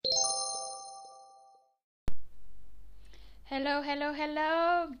Hello, hello,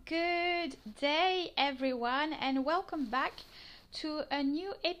 hello. Good day, everyone, and welcome back to a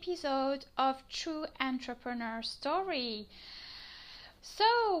new episode of True Entrepreneur Story. So,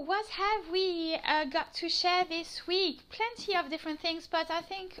 what have we got to share this week? Plenty of different things, but I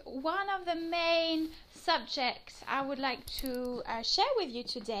think one of the main subjects I would like to share with you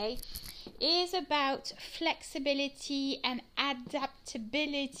today is about flexibility and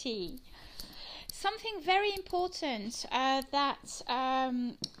adaptability. Something very important that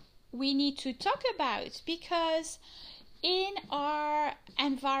we need to talk about, because in our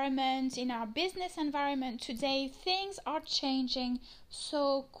environment, in our business environment today, things are changing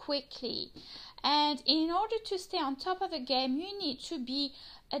so quickly. And in order to stay on top of the game, you need to be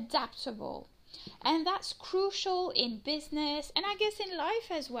adaptable. And that's crucial in business, and I guess in life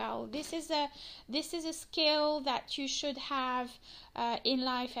as well. This is a skill that you should have in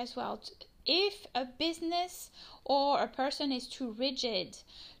life as well. If a business or a person is too rigid,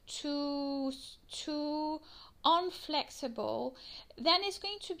 too unflexible, then it's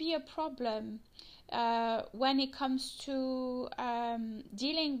going to be a problem when it comes to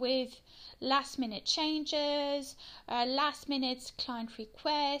dealing with last minute changes, last minute client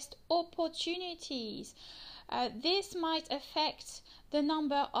requests, opportunities. This might affect the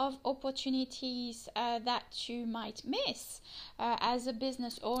number of opportunities that you might miss as a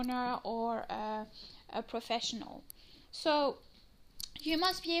business owner or a professional. So you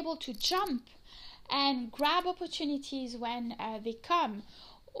must be able to jump and grab opportunities when they come,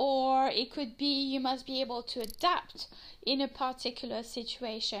 or it could be you must be able to adapt in a particular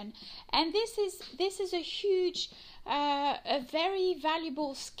situation. And this is a huge, a very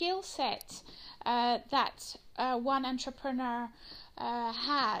valuable skill set that one entrepreneur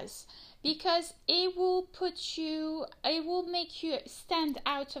has, because it will make you stand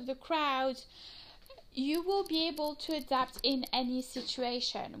out of the crowd. You will be able to adapt in any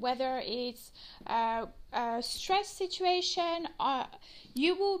situation, whether it's a stress situation, or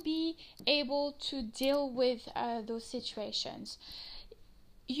you will be able to deal with those situations.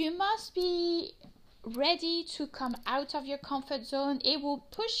 You must be ready to come out of your comfort zone. It will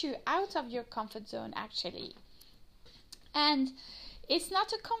push you out of your comfort zone, actually. And it's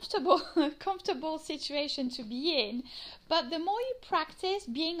not a comfortable situation to be in, but the more you practice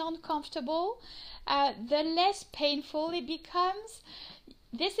being uncomfortable, the less painful it becomes.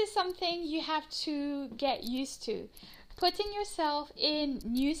 This is something you have to get used to. Putting yourself in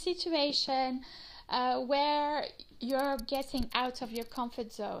new situation where you're getting out of your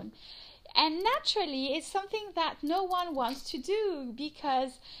comfort zone. And naturally, it's something that no one wants to do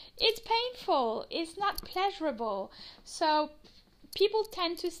because it's painful, it's not pleasurable. So people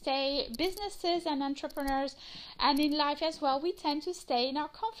tend to stay, businesses and entrepreneurs, and in life as well, we tend to stay in our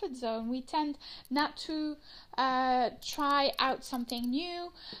comfort zone. We tend not to try out something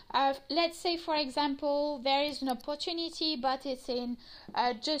new. Let's say, for example, there is an opportunity, but it's in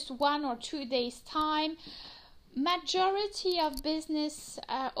just 1 or 2 days' time. Majority of business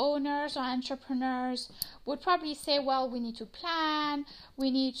owners or entrepreneurs would probably say, well, we need to plan,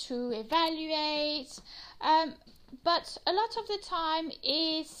 we need to evaluate. But a lot of the time,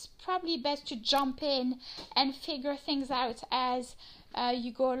 it's probably best to jump in and figure things out as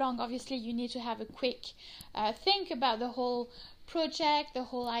you go along. Obviously, you need to have a quick think about the whole project, the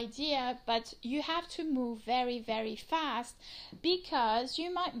whole idea, but you have to move very, very fast because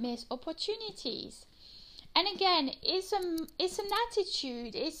you might miss opportunities. And again, it's an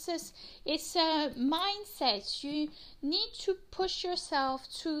attitude, it's a mindset. You need to push yourself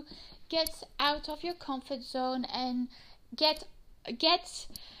to get out of your comfort zone and get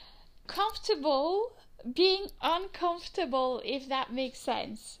comfortable being uncomfortable, if that makes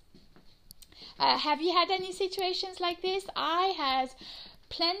sense. Have you had any situations like this? I had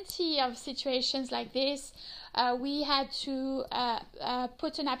plenty of situations like this. We had to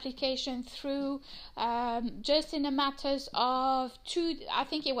put an application through just in a matters of I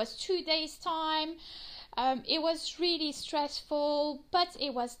think it was 2 days time. It was really stressful, but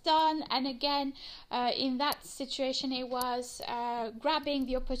it was done. And again, in that situation, it was grabbing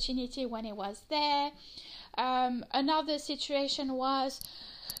the opportunity when it was there. Another situation was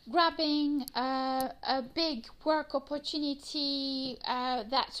grabbing a big work opportunity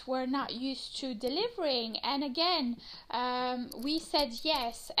that we're not used to delivering. And again, we said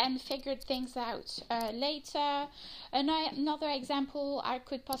yes and figured things out later. Another example I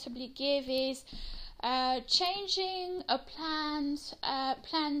could possibly give is changing a planned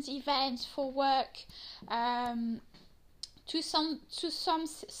event for work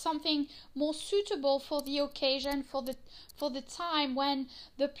something more suitable for the occasion, for the time when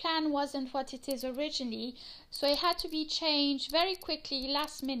the plan wasn't what it is originally. So it had to be changed very quickly,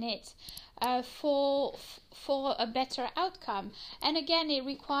 last minute, for a better outcome. And again, it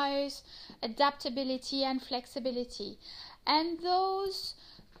requires adaptability and flexibility, and those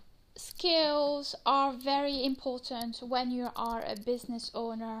skills are very important when you are a business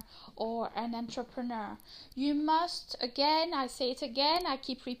owner or an entrepreneur. You must, again, I say it again, I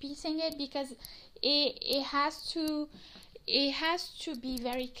keep repeating it because it has to be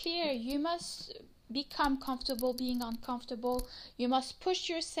very clear. You must become comfortable being uncomfortable. You must push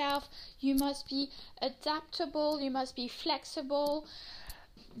yourself. You must be adaptable. You must be flexible.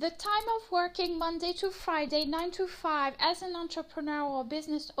 The time of working Monday to Friday, 9 to 5, as an entrepreneur or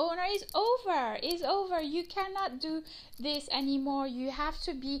business owner is over. You cannot do this anymore. You have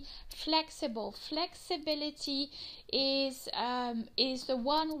to be flexible. Flexibility is the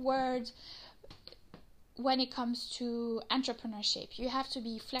one word when it comes to entrepreneurship. You have to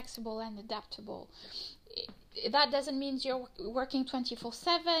be flexible and adaptable. That doesn't mean you're working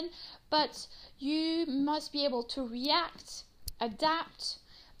 24/7, but you must be able to react, adapt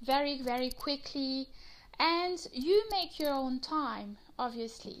very, very quickly, and you make your own time,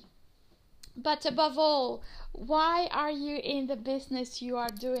 obviously. But above all, why are you in the business you are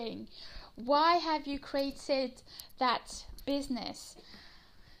doing? Why have you created that business?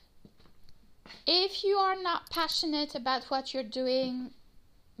 If you are not passionate about what you're doing,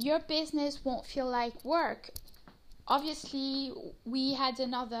 your business won't feel like work. Obviously, we had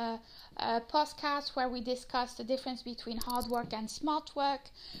another podcast where we discussed the difference between hard work and smart work.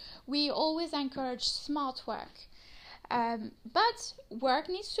 We always encourage smart work. But work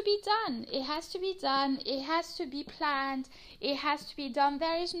needs to be done. It has to be done. It has to be planned. It has to be done.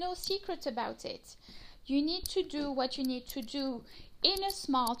 There is no secret about it. You need to do what you need to do in a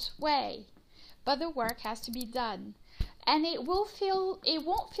smart way. But the work has to be done. And it won't feel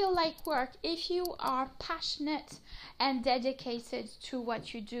like work if you are passionate and dedicated to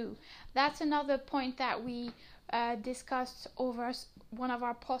what you do. That's another point that we discussed over one of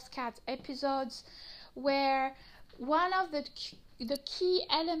our podcast episodes, where one of the key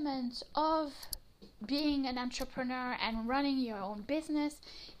elements of being an entrepreneur and running your own business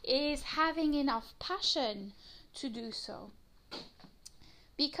is having enough passion to do so.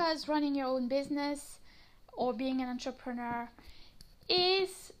 Because running your own business or being an entrepreneur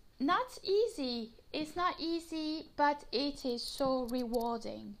is not easy. It's not easy, but it is so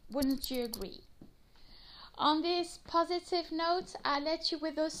rewarding. Wouldn't you agree? On this positive note, I'll let you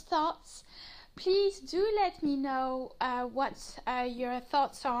with those thoughts. Please do let me know what your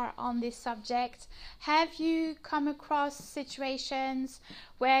thoughts are on this subject. Have you come across situations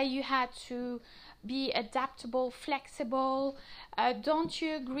where you had to be adaptable, flexible? Don't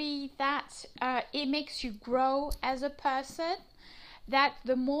you agree that it makes you grow as a person? That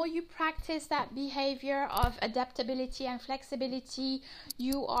the more you practice that behavior of adaptability and flexibility,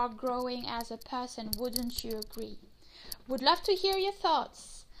 you are growing as a person. Wouldn't you agree? Would love to hear your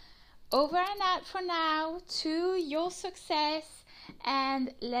thoughts. Over and out for now to your success,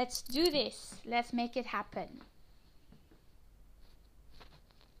 and let's do this. Let's make it happen.